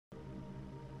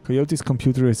Coyote's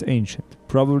computer is ancient,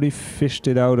 probably fished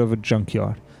it out of a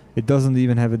junkyard. It doesn't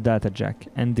even have a data jack,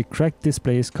 and the cracked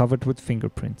display is covered with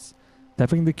fingerprints.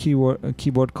 Tapping the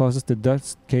keyboard causes the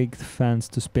dust-caked fans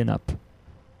to spin up.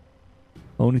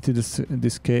 Only to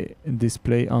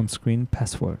display on-screen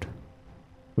password.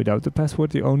 Without the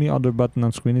password, the only other button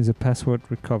on screen is a password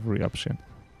recovery option.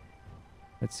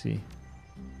 Let's see.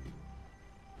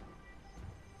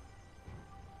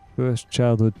 First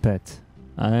childhood pet.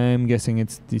 I'm guessing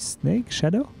it's the snake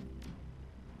Shadow?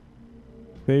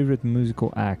 Favorite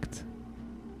musical act.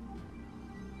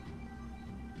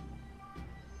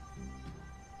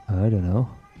 I don't know.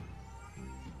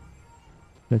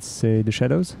 Let's say the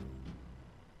Shadows.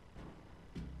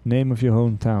 Name of your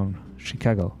hometown.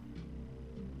 Chicago.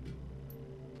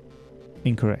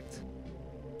 Incorrect.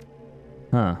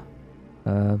 Huh.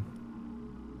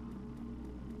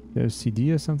 There's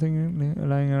CD or something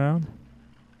lying around.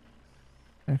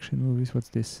 Action movies, what's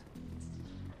this?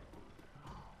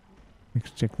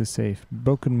 Let's check the safe.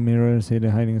 Broken mirrors,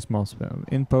 hiding a small spell.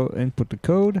 Input the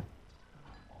code.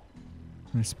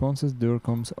 Responses, door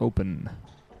comes open.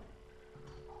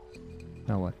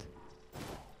 Now what?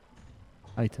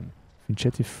 Item.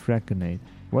 Vincetti frag grenade.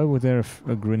 Why would there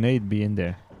a grenade be in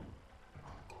there?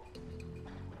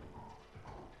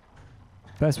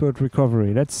 Password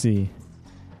recovery, let's see.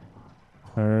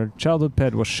 Her childhood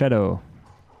pet was Shadow.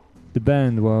 The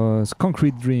band was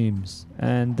Concrete Dreams.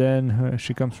 And then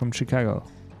she comes from Chicago.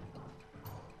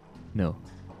 No.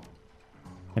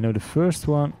 I know the first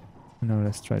one. Now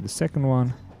let's try the second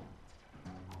one.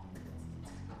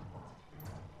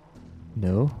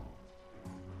 No.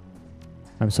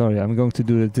 I'm sorry, I'm going to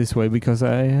do it this way because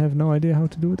I have no idea how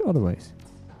to do it otherwise.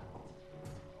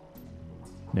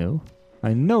 No.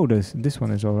 I know this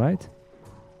one is alright.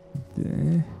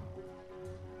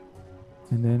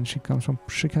 And then she comes from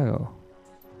Chicago.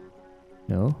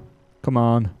 No. Come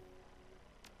on.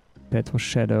 That was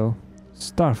Shadow.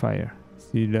 Starfire.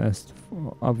 The last.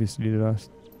 Obviously the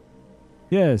last.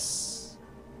 Yes.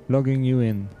 Logging you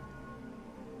in.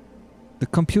 The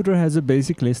computer has a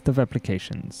basic list of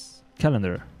applications.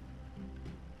 Calendar.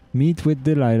 Meet with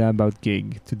Delilah about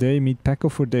gig. Today meet Paco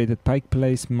for date at Pike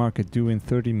Place Market due in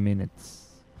 30 minutes.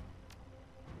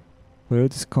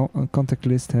 Coyote's contact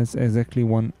list has exactly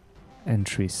one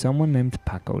entry. Someone named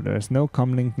Paco. There is no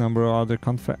comlink number or other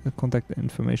contact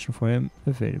information for him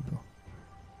available.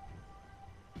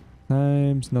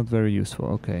 Times not very useful.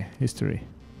 Okay, history.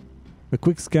 A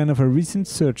quick scan of her recent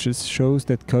searches shows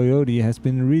that Coyote has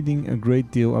been reading a great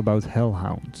deal about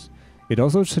hellhounds. It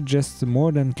also suggests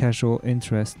more than casual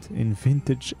interest in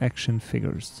vintage action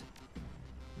figures.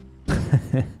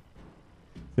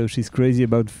 So she's crazy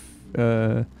about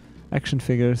action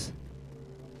figures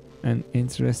and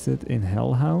interested in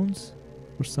hellhounds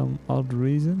for some odd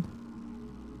reason.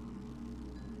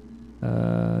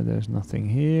 There's nothing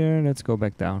here. Let's go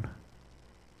back down.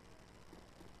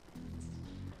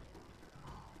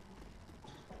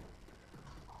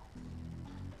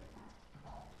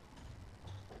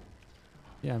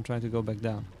 Yeah, I'm trying to go back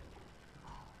down.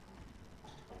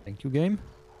 Thank you, game.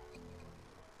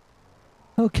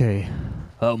 Okay.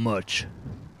 How much?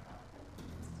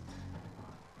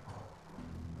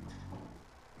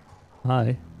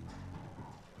 Hi.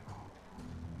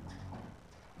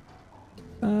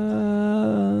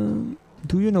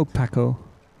 Do you know Paco?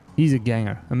 He's a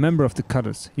ganger, a member of the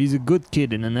Cutters. He's a good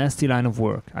kid in a nasty line of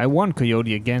work. I warned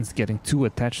Coyote against getting too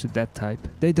attached to that type.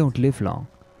 They don't live long.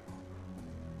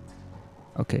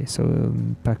 Okay, so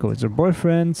Paco is her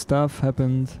boyfriend, stuff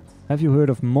happened. Have you heard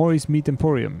of Maury's Meat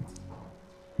Emporium?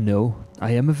 No,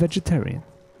 I am a vegetarian.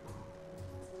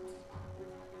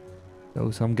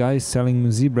 So some guys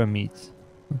selling zebra meat.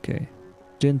 Okay.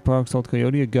 Gin Park sold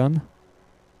Coyote a gun.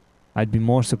 I'd be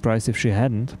more surprised if she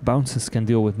hadn't. Bouncers can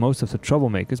deal with most of the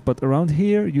troublemakers, but around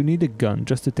here you need a gun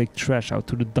just to take trash out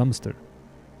to the dumpster.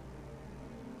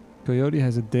 Coyote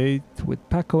has a date with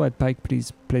Paco at Pike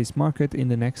Place Market in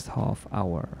the next half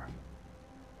hour.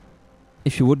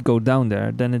 If you would go down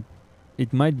there, then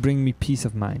it might bring me peace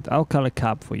of mind. I'll call a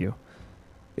cab for you.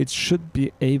 It should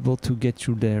be able to get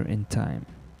you there in time.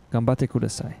 Gambate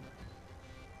kudasai.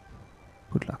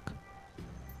 Good luck.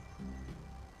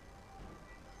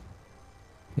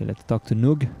 Okay, let's talk to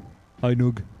Noog. Hi,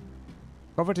 Noog.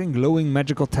 Covered in glowing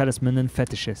magical talisman and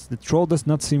fetishes, the troll does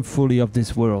not seem fully of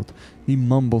this world. He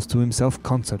mumbles to himself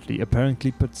constantly,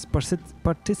 apparently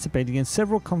participating in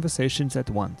several conversations at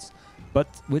once.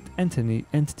 But with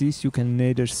entities you can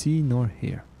neither see nor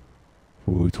hear.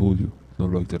 Oh, I told you, it's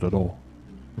not like that at all.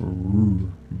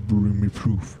 Bring me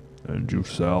proof, and you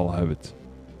shall have it.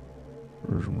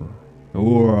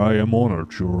 Or I am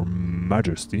honored, your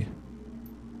majesty.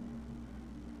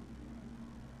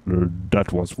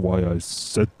 That was why I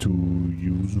said to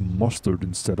use mustard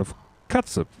instead of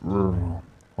catsup.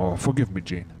 Oh, forgive me,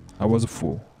 Jane. I was a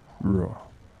fool.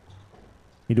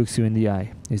 He looks you in the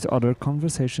eye. His other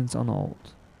conversations on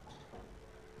hold.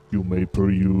 You may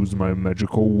peruse my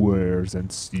magical wares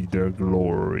and see their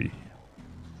glory.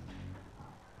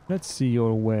 Let's see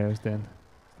your wares then.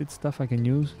 It's stuff I can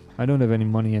use. I don't have any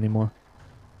money anymore.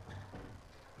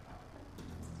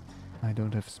 I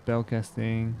don't have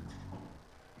spellcasting.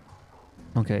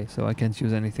 Okay, so I can't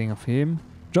use anything of him.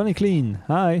 Johnny Clean,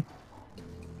 hi!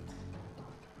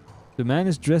 The man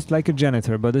is dressed like a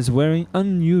janitor, but is wearing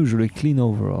unusually clean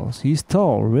overalls. He's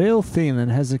tall, real thin,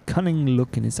 and has a cunning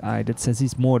look in his eye that says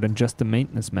he's more than just a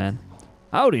maintenance man.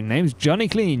 Howdy, name's Johnny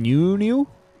Clean. You new?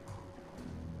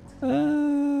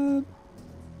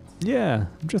 Yeah,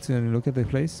 I'm just gonna look at the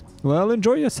place. Well,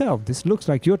 enjoy yourself. This looks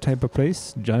like your type of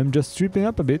place. I'm just stripping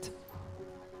up a bit.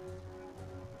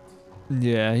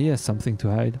 Yeah, he has something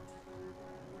to hide.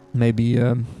 Maybe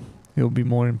he'll be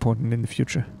more important in the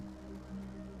future.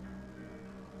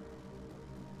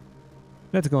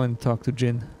 Let's go and talk to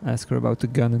Jin. Ask her about the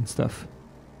gun and stuff.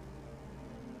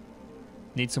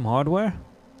 Need some hardware?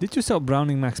 Did you sell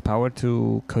Browning Max Power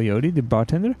to Coyote, the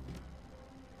bartender?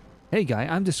 Hey guy,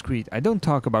 I'm discreet. I don't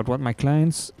talk about my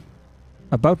clients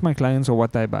or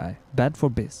what I buy. Bad for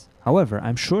biz. However,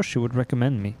 I'm sure she would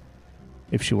recommend me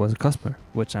if she was a customer,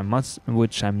 which I'm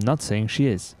not saying she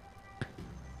is.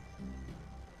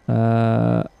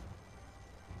 Of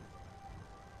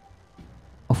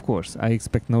course, I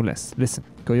expect no less. Listen,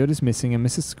 Coyote's missing and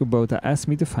Mrs. Kubota asked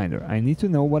me to find her. I need to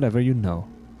know whatever you know.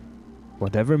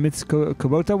 Whatever Miss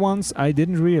Kubota wants, I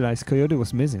didn't realize Coyote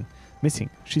was missing.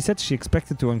 She said she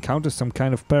expected to encounter some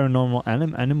kind of paranormal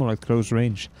animal at close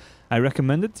range. I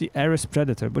recommended the Ares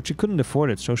Predator, but she couldn't afford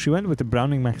it, so she went with the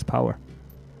Browning Max Power.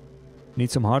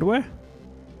 Need some hardware?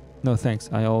 No thanks,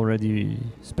 I already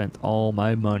spent all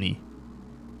my money.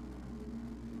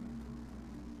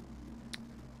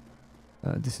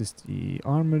 This is the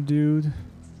armor dude.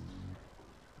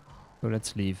 So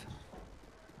let's leave.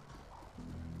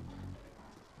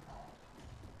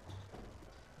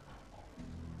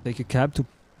 Take a cab to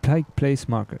Pike Place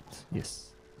Market.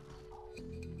 Yes.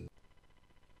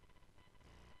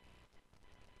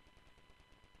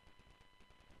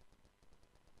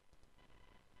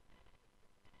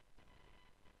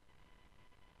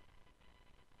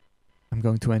 I'm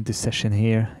going to end this session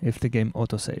here if the game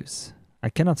autosaves. I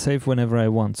cannot save whenever I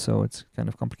want, so it's kind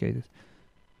of complicated.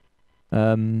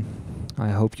 I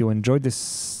hope you enjoyed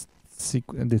this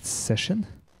session.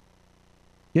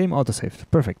 Game autosaved.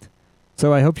 Perfect.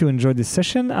 So I hope you enjoyed this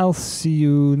session. I'll see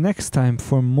you next time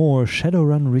for more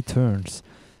Shadowrun Returns.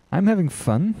 I'm having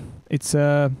fun. It's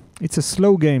a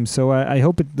slow game, so I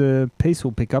hope the pace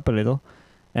will pick up a little,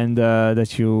 and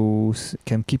that you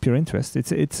can keep your interest.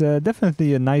 It's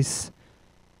definitely a nice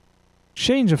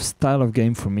change of style of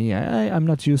game for me. I'm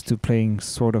not used to playing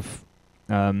sort of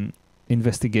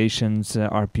investigations,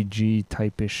 RPG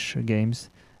type-ish games,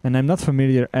 and I'm not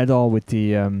familiar at all with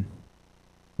the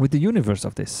universe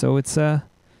of this. So it's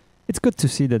good to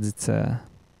see that it's it's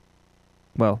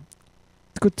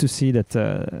good to see that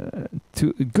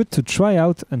good to try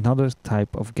out another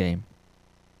type of game.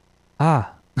 My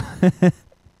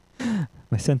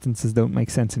sentences don't make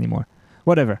sense anymore.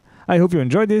 Whatever. I hope you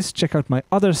enjoyed this. Check out my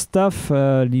other stuff.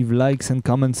 Leave likes and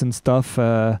comments and stuff.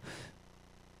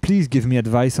 Please give me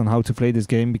advice on how to play this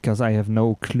game, because I have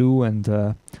no clue,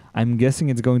 and I'm guessing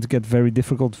it's going to get very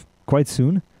difficult quite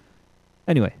soon.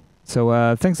 Anyway,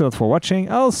 so thanks a lot for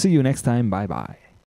watching. I'll see you next time. Bye bye.